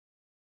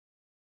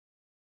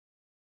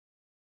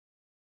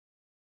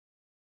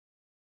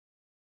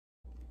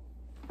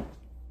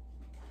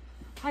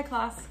Hi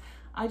class.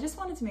 I just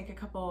wanted to make a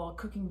couple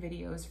cooking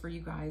videos for you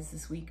guys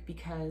this week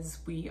because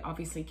we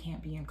obviously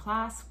can't be in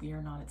class, we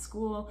are not at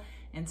school,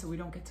 and so we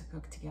don't get to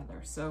cook together.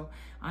 So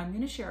I'm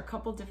going to share a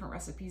couple different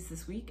recipes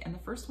this week, and the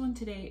first one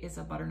today is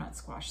a butternut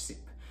squash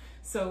soup.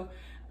 So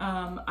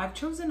I've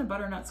chosen a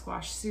butternut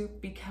squash soup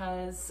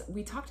because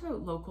we talked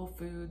about local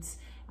foods,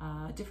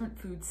 different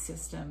food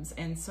systems,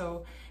 and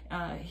so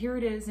here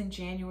it is in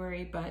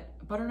January, but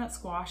butternut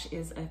squash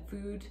is a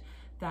food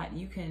that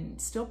you can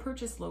still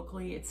purchase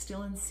locally. It's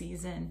still in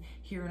season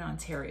here in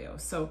Ontario.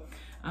 So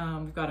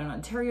we've got an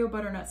Ontario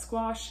butternut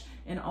squash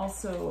and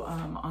also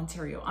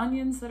Ontario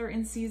onions that are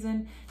in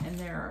season, and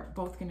they're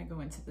both gonna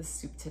go into this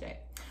soup today.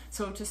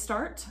 So to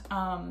start,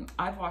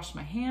 I've washed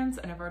my hands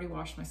and I've already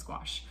washed my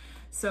squash.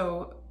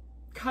 So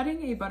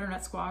cutting a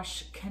butternut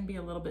squash can be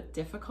a little bit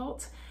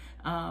difficult.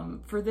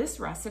 For this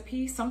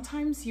recipe,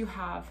 sometimes you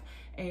have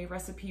a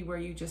recipe where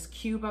you just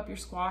cube up your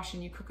squash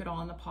and you cook it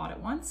all in the pot at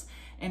once.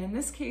 And in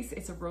this case,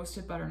 it's a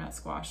roasted butternut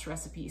squash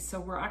recipe. So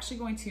we're actually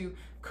going to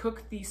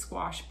cook the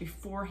squash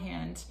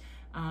beforehand.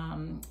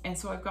 And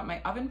so I've got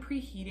my oven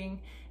preheating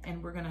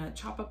and we're gonna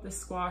chop up this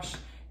squash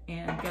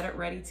and get it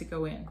ready to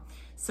go in.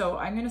 So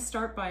I'm gonna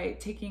start by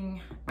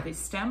taking the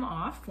stem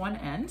off one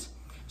end.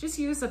 Just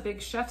use a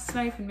big chef's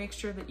knife and make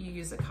sure that you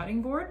use a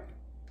cutting board.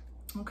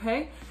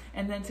 Okay,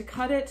 and then to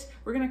cut it,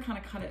 we're gonna kind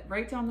of cut it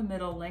right down the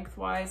middle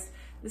lengthwise.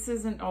 This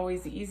isn't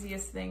always the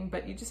easiest thing,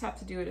 but you just have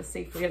to do it as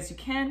safely as you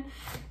can.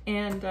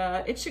 And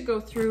it should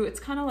go through, it's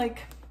kind of like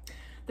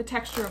the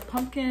texture of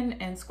pumpkin,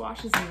 and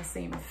squash is in the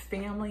same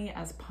family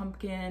as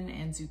pumpkin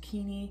and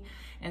zucchini.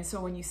 And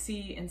so when you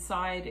see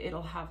inside,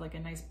 it'll have like a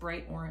nice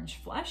bright orange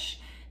flesh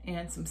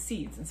and some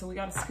seeds. And so we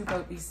gotta scoop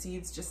out these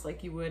seeds just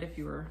like you would if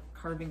you were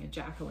carving a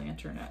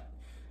jack-o'-lantern at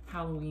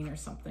Halloween or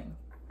something.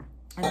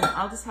 And then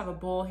I'll just have a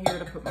bowl here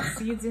to put my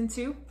seeds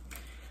into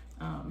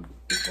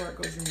before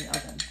it goes in the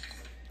oven.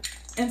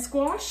 And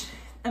squash,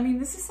 I mean,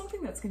 this is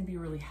something that's gonna be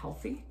really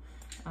healthy.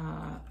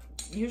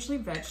 Usually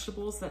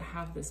vegetables that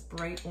have this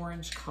bright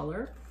orange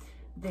color,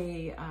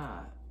 they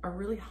are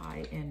really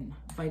high in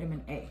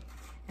vitamin A.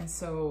 And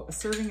so a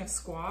serving of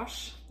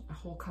squash, a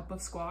whole cup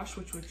of squash,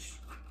 which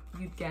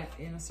you'd get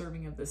in a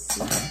serving of this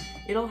soup,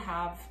 it'll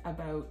have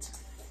about,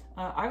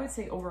 I would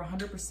say over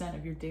 100%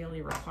 of your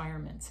daily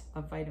requirement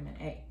of vitamin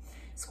A.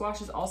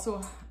 Squash is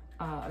also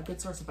a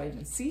good source of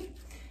vitamin C.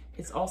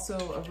 It's also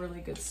a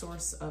really good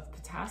source of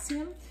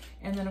potassium.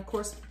 And then of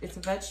course it's a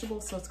vegetable,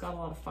 so it's got a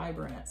lot of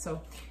fiber in it.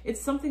 So it's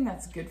something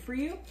that's good for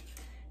you.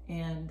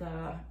 And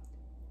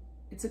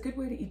it's a good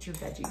way to eat your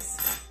veggies,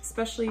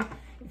 especially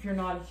if you're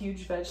not a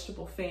huge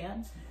vegetable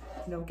fan.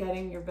 You know,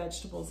 getting your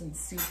vegetables in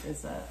soup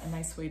is a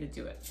nice way to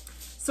do it.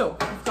 So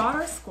we've got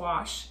our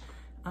squash.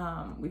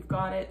 We've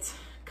got it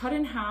cut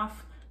in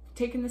half,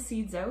 taken the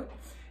seeds out.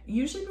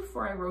 Usually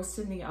before I roast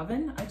in the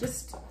oven, I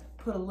just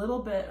put a little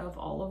bit of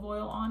olive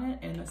oil on it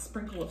and a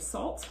sprinkle of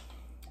salt.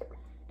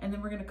 And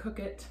then we're gonna cook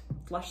it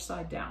flesh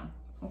side down,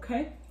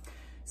 okay?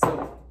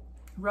 So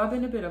rub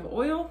in a bit of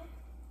oil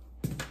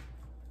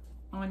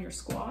on your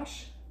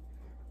squash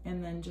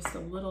and then just a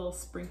little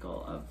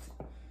sprinkle of,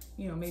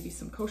 you know, maybe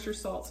some kosher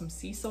salt, some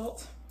sea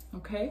salt,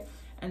 okay?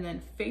 And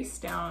then face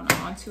down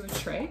onto a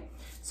tray.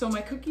 So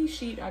my cookie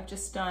sheet I've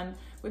just done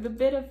with a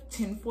bit of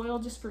tin foil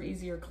just for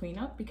easier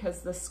cleanup,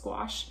 because the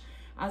squash,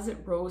 as it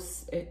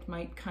roasts, it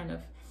might kind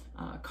of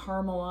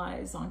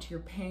caramelize onto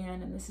your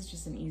pan, and this is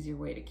just an easier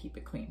way to keep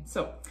it clean.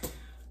 So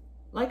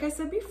like I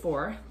said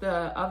before,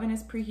 the oven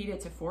is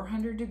preheated to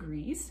 400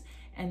 degrees,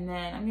 and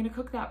then I'm gonna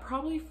cook that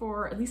probably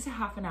for at least a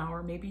half an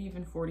hour, maybe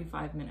even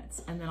 45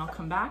 minutes. And then I'll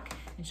come back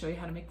and show you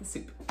how to make the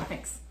soup.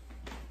 Thanks.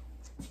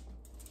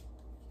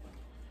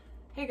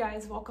 Hey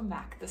guys, welcome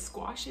back. The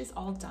squash is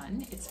all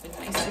done. It's been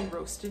nicely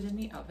roasted in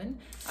the oven.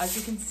 As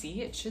you can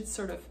see, it should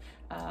sort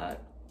of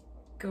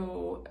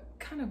go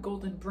kind of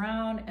golden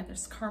brown, and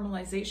there's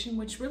caramelization,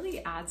 which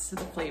really adds to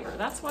the flavor.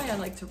 That's why I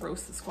like to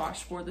roast the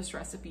squash for this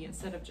recipe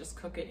instead of just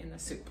cook it in the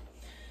soup.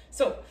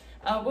 So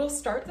we'll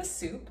start the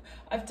soup.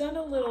 I've done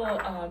a little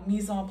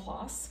mise en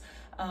place.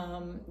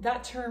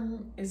 That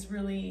term is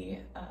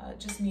really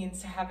just means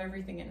to have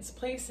everything in its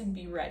place and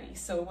be ready.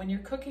 So when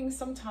you're cooking,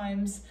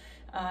 sometimes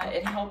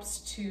it helps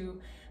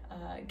to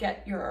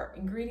get your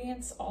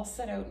ingredients all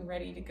set out and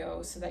ready to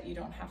go so that you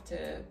don't have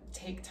to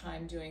take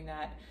time doing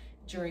that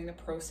during the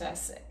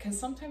process, because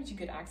sometimes you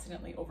could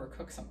accidentally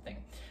overcook something.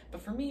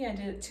 But for me, I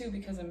did it too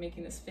because I'm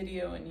making this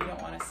video and you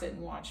don't want to sit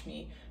and watch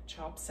me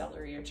chop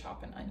celery or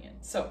chop an onion.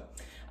 So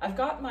I've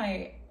got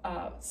my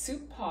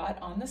soup pot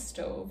on the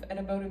stove at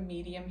about a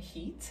medium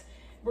heat.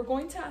 We're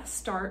going to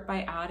start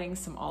by adding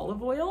some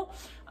olive oil,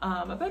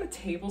 about a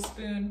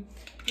tablespoon.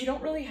 You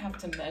don't really have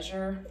to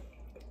measure.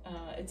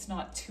 It's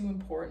not too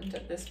important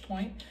at this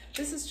point.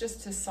 This is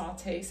just to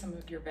saute some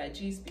of your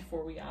veggies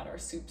before we add our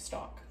soup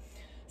stock.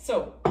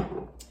 So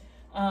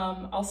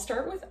I'll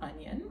start with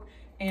onion,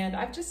 and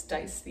I've just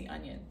diced the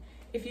onion.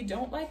 If you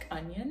don't like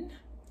onion,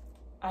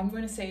 I'm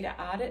going to say to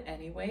add it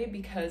anyway,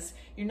 because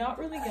you're not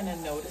really going to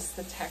notice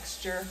the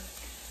texture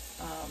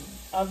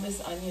of this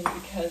onion,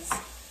 because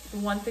The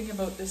one thing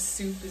about this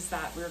soup is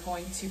that we're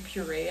going to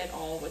puree it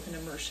all with an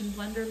immersion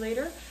blender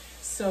later,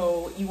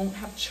 so you won't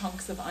have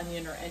chunks of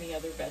onion or any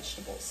other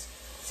vegetables.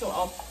 So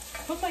I'll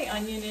put my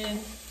onion in,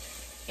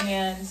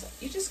 and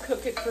you just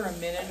cook it for a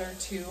minute or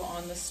two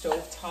on the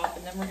stove top,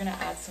 and then we're gonna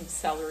add some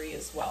celery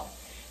as well.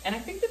 And I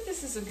think that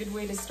this is a good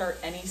way to start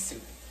any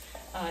soup.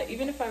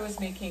 Even if I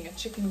was making a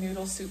chicken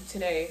noodle soup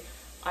today,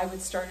 I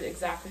would start it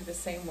exactly the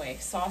same way.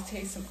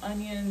 Saute some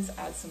onions,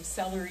 add some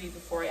celery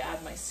before I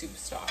add my soup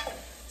stock.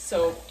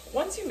 So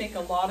once you make a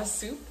lot of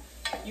soup,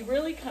 you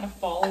really kind of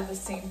follow the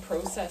same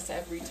process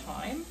every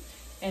time,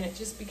 and it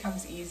just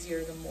becomes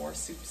easier the more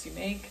soups you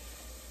make.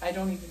 I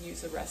don't even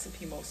use a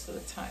recipe most of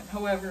the time.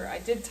 However, I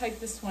did type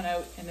this one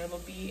out, and it'll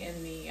be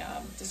in the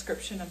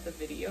description of the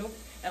video,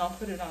 and I'll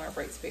put it on our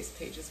Brightspace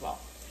page as well.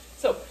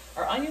 So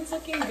our onion's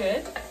looking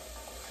good.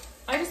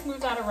 I just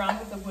move that around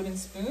with a wooden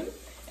spoon,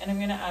 and I'm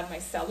gonna add my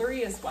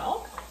celery as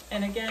well.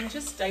 And again,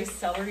 just diced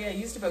celery. I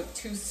used about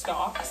 2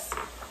 stalks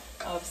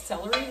of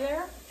celery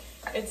there.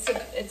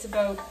 It's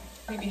about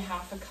maybe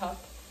half a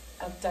cup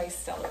of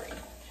diced celery.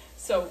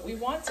 So we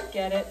want to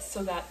get it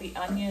so that the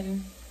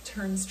onion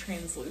turns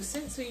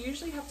translucent. So you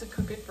usually have to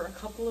cook it for a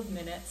couple of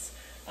minutes.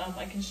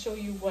 I can show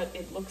you what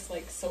it looks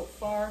like so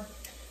far,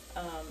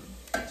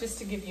 just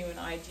to give you an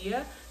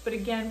idea. But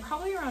again,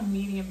 probably around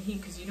medium heat,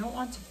 because you don't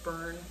want to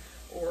burn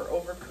or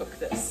overcook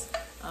this.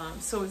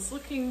 So it's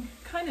looking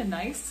kind of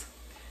nice.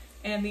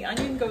 And the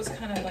onion goes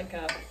kind of like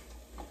a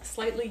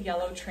slightly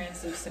yellow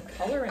translucent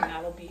color, and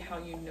that'll be how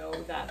you know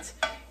that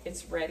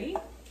it's ready.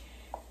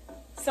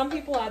 Some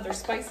people add their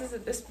spices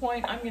at this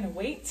point. I'm gonna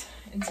wait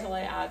until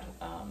I add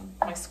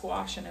my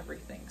squash and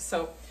everything.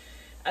 So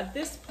at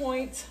this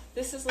point,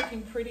 this is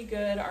looking pretty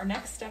good. Our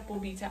next step will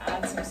be to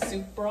add some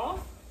soup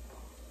broth.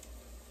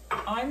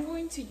 I'm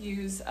going to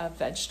use a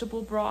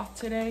vegetable broth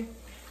today,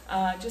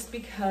 just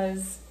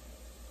because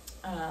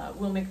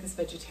we'll make this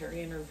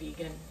vegetarian or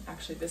vegan.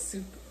 Actually, this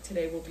soup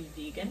today will be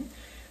vegan.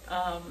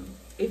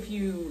 If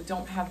you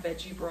don't have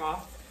veggie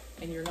broth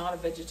and you're not a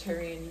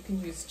vegetarian, you can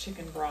use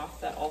chicken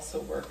broth. That also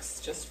works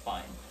just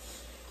fine.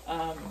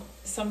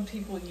 Some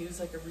people use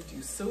like a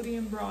reduced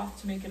sodium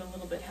broth to make it a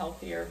little bit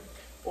healthier,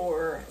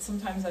 or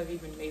sometimes I've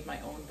even made my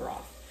own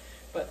broth.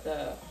 But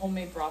the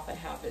homemade broth I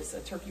have is a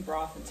turkey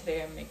broth, and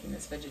today I'm making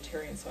this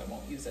vegetarian, so I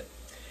won't use it.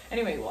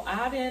 Anyway, we'll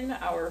add in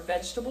our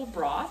vegetable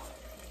broth.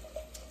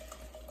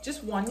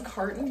 Just 1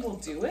 carton will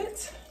do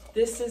it.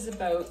 This is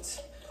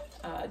about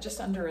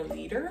just under a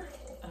liter,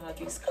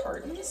 these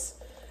cartons,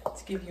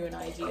 to give you an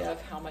idea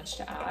of how much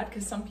to add,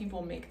 because some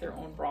people make their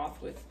own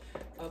broth with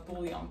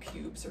bouillon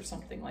cubes or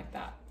something like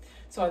that.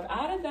 So I've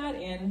added that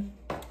in,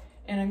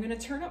 and I'm going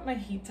to turn up my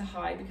heat to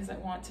high because I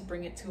want to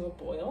bring it to a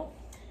boil.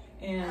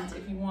 And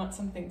if you want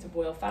something to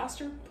boil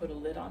faster, put a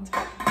lid on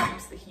top. It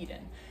keeps the heat in.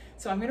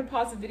 So I'm going to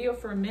pause the video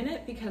for a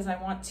minute because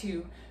I want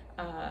to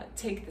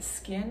take the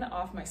skin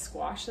off my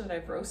squash that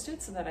I've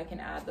roasted so that I can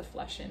add the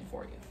flesh in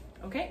for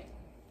you. Okay?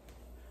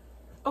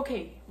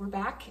 Okay, we're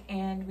back,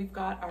 and we've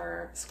got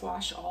our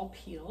squash all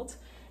peeled.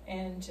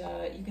 And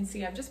you can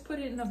see I've just put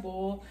it in a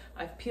bowl.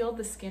 I've peeled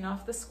the skin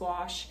off the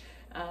squash,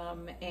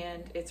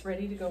 and it's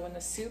ready to go in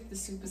the soup. The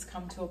soup has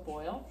come to a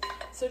boil.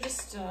 So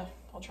just,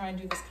 I'll try and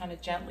do this kind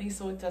of gently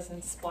so it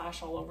doesn't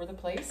splash all over the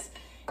place.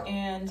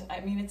 And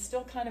I mean, it's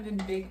still kind of in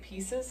big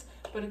pieces,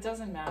 but it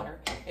doesn't matter.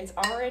 It's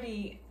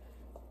already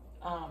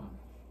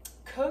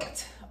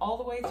cooked all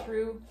the way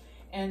through.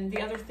 And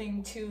the other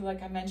thing too,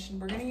 like I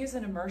mentioned, we're gonna use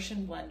an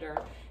immersion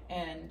blender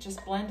and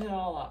just blend it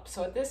all up.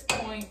 So at this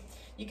point,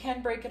 you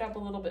can break it up a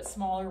little bit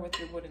smaller with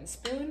your wooden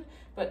spoon,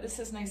 but this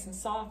is nice and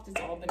soft, it's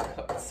all been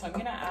cooked. So I'm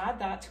gonna add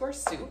that to our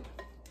soup.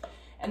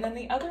 And then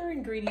the other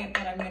ingredient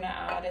that I'm gonna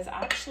add is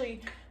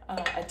actually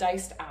a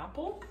diced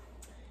apple.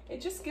 It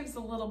just gives a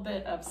little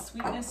bit of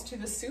sweetness to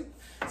the soup.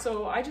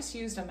 So I just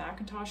used a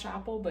Macintosh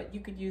apple, but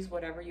you could use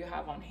whatever you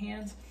have on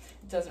hand.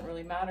 It doesn't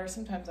really matter.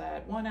 Sometimes I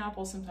add 1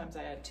 apple, sometimes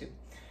I add 2.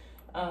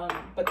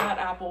 But that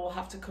apple will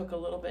have to cook a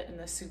little bit in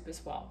the soup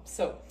as well.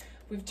 So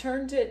we've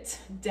turned it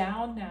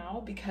down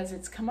now because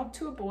it's come up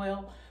to a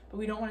boil, but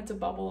we don't want it to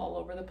bubble all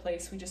over the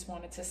place. We just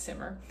want it to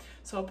simmer.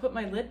 So I'll put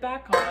my lid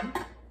back on,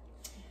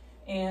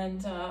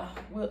 and the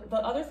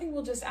other thing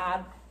we'll just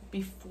add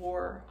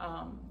before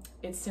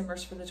it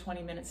simmers for the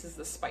 20 minutes is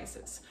the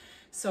spices.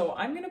 So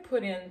I'm gonna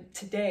put in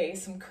today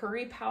some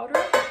curry powder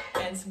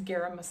and some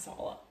garam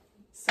masala.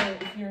 So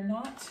if you're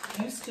not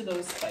used to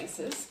those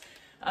spices,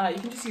 you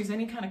can just use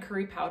any kind of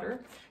curry powder.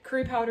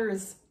 Curry powder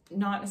is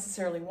not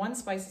necessarily one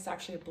spice, it's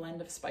actually a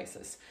blend of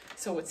spices.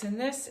 So what's in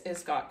this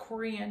is got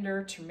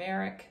coriander,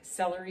 turmeric,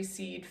 celery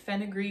seed,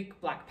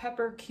 fenugreek, black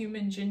pepper,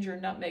 cumin, ginger,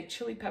 nutmeg,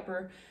 chili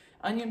pepper,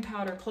 onion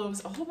powder,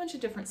 cloves, a whole bunch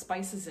of different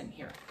spices in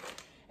here.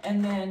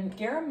 And then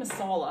garam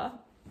masala,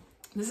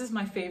 this is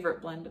my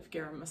favorite blend of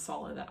garam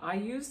masala that I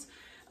use.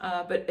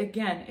 But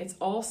again, it's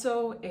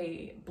also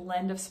a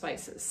blend of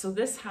spices. So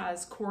this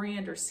has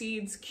coriander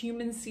seeds,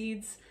 cumin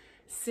seeds,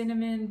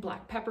 cinnamon,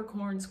 black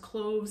peppercorns,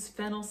 cloves,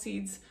 fennel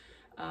seeds,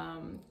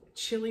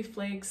 chili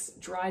flakes,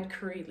 dried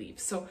curry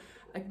leaves. So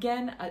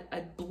again,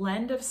 a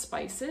blend of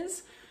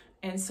spices.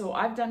 And so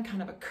I've done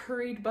kind of a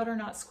curried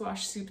butternut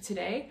squash soup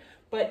today,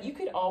 but you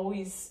could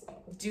always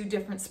do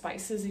different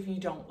spices if you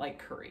don't like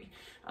curry.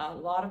 A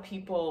lot of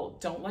people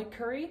don't like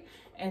curry.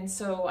 And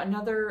so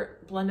another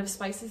blend of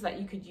spices that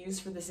you could use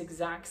for this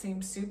exact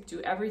same soup,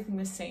 do everything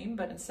the same,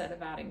 but instead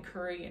of adding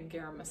curry and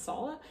garam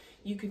masala,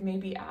 you could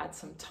maybe add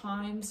some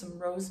thyme, some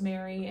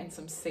rosemary, and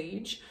some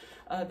sage.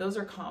 Those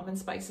are common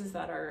spices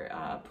that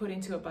are put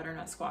into a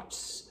butternut squash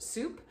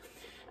soup.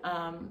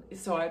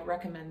 So I'd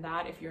recommend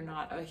that if you're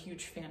not a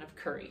huge fan of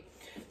curry.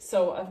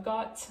 So I've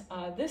got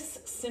this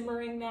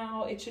simmering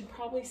now. It should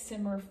probably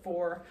simmer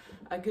for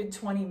a good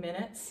 20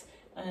 minutes.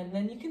 And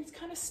then you can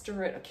kind of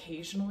stir it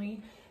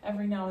occasionally.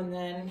 Every now and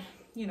then,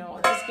 you know,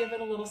 just give it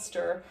a little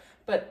stir.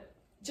 But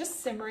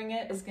just simmering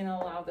it is going to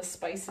allow the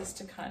spices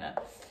to kind of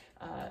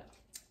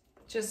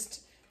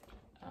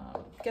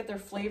get their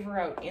flavor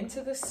out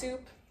into the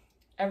soup.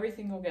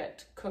 Everything will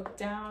get cooked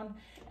down.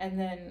 And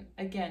then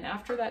again,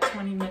 after that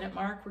 20-minute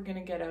mark, we're going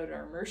to get out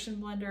our immersion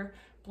blender,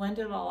 blend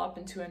it all up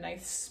into a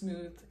nice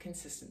smooth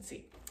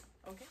consistency.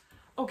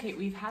 Okay,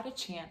 we've had a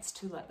chance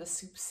to let the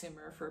soup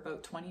simmer for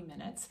about 20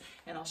 minutes,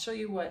 and I'll show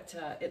you what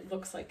it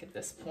looks like at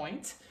this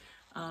point.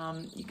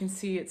 You can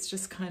see it's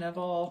just kind of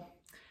all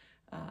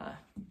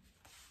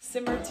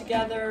simmered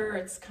together.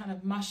 It's kind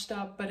of mushed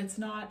up, but it's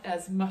not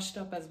as mushed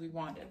up as we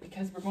want it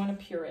because we're going to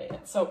puree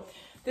it. So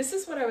this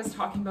is what I was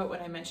talking about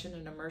when I mentioned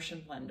an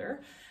immersion blender.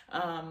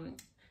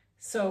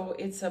 So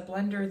it's a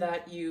blender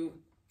that you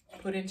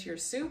put into your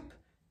soup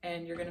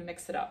and you're going to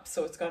mix it up.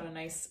 So it's got a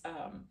nice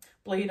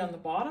blade on the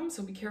bottom.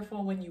 So be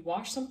careful when you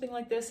wash something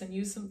like this and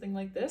use something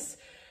like this.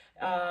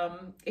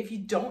 If you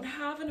don't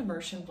have an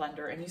immersion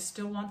blender and you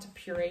still want to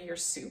puree your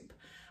soup,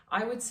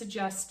 I would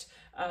suggest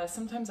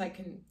sometimes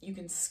you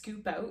can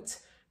scoop out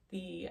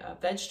the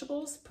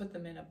vegetables, put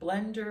them in a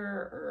blender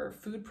or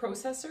food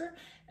processor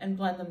and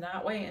blend them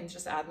that way and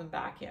just add them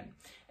back in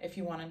if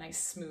you want a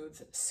nice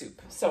smooth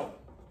soup. So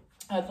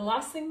the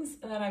last things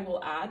that I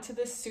will add to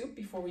this soup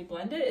before we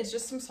blend it is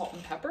just some salt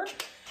and pepper.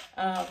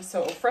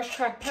 So fresh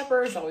cracked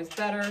pepper is always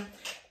better,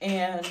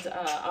 and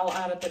I'll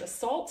add a bit of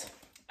salt.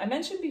 I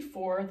mentioned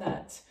before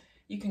that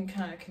you can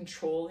kind of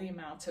control the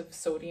amount of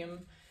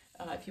sodium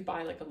if you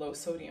buy like a low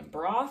sodium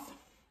broth.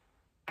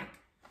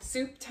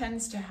 Soup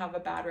tends to have a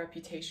bad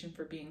reputation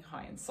for being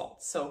high in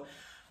salt. So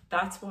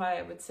that's why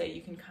I would say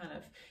you can kind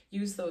of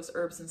use those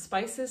herbs and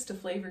spices to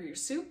flavor your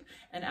soup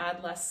and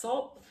add less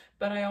salt.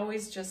 But I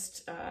always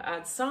just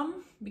add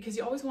some because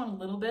you always want a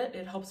little bit.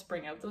 It helps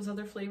bring out those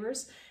other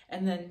flavors,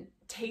 and then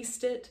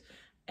taste it,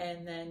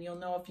 and then you'll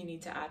know if you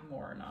need to add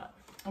more or not.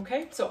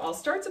 Okay, so I'll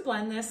start to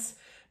blend this,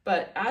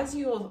 but as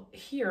you'll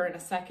hear in a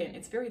second,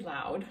 it's very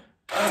loud,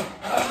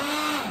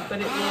 but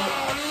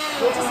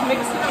we'll just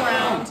mix it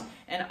around.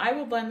 And I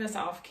will blend this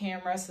off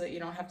camera so that you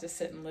don't have to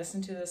sit and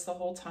listen to this the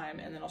whole time,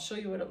 and then I'll show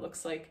you what it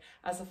looks like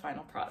as a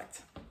final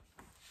product.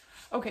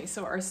 Okay,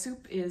 so our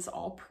soup is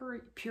all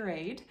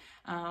pureed,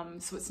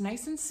 so it's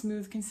nice and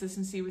smooth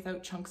consistency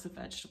without chunks of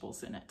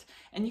vegetables in it.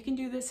 And you can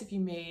do this if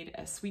you made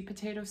a sweet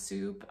potato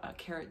soup, a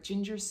carrot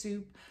ginger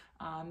soup,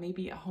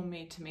 maybe a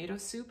homemade tomato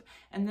soup.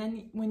 And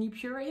then when you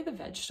puree the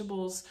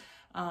vegetables,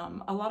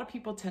 a lot of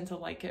people tend to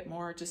like it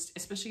more, just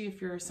especially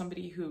if you're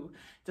somebody who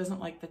doesn't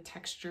like the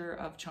texture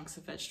of chunks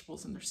of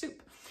vegetables in their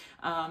soup.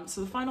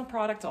 So the final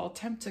product I'll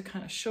attempt to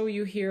kind of show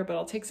you here, but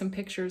I'll take some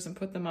pictures and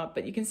put them up.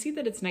 But you can see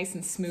that it's nice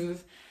and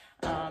smooth.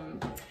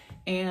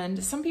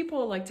 And some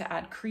people like to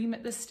add cream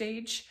at this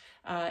stage.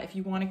 If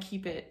you want to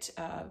keep it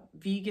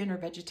vegan or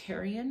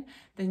vegetarian,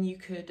 then you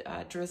could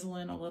drizzle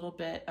in a little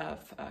bit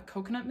of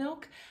coconut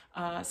milk.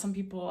 Some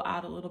people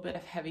add a little bit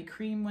of heavy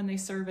cream when they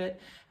serve it,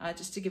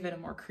 just to give it a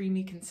more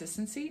creamy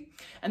consistency.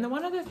 And the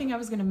one other thing I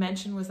was going to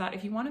mention was that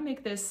if you want to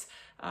make this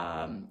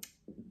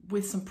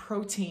with some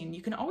protein,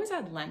 you can always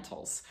add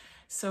lentils.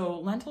 So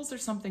lentils are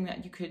something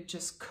that you could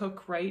just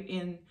cook right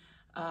in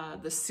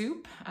the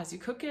soup as you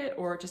cook it,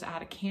 or just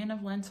add a can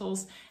of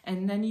lentils,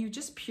 and then you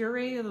just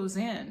puree those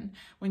in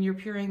when you're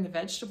pureeing the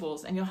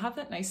vegetables, and you'll have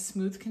that nice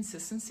smooth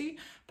consistency,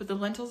 but the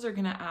lentils are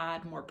going to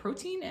add more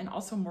protein and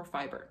also more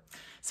fiber.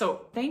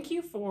 So thank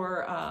you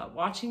for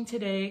watching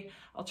today.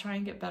 I'll try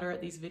and get better at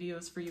these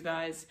videos for you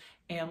guys,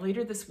 and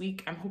later this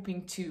week I'm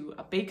hoping to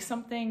bake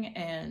something,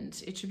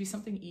 and it should be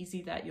something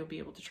easy that you'll be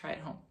able to try at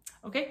home.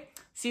 Okay,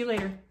 see you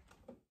later.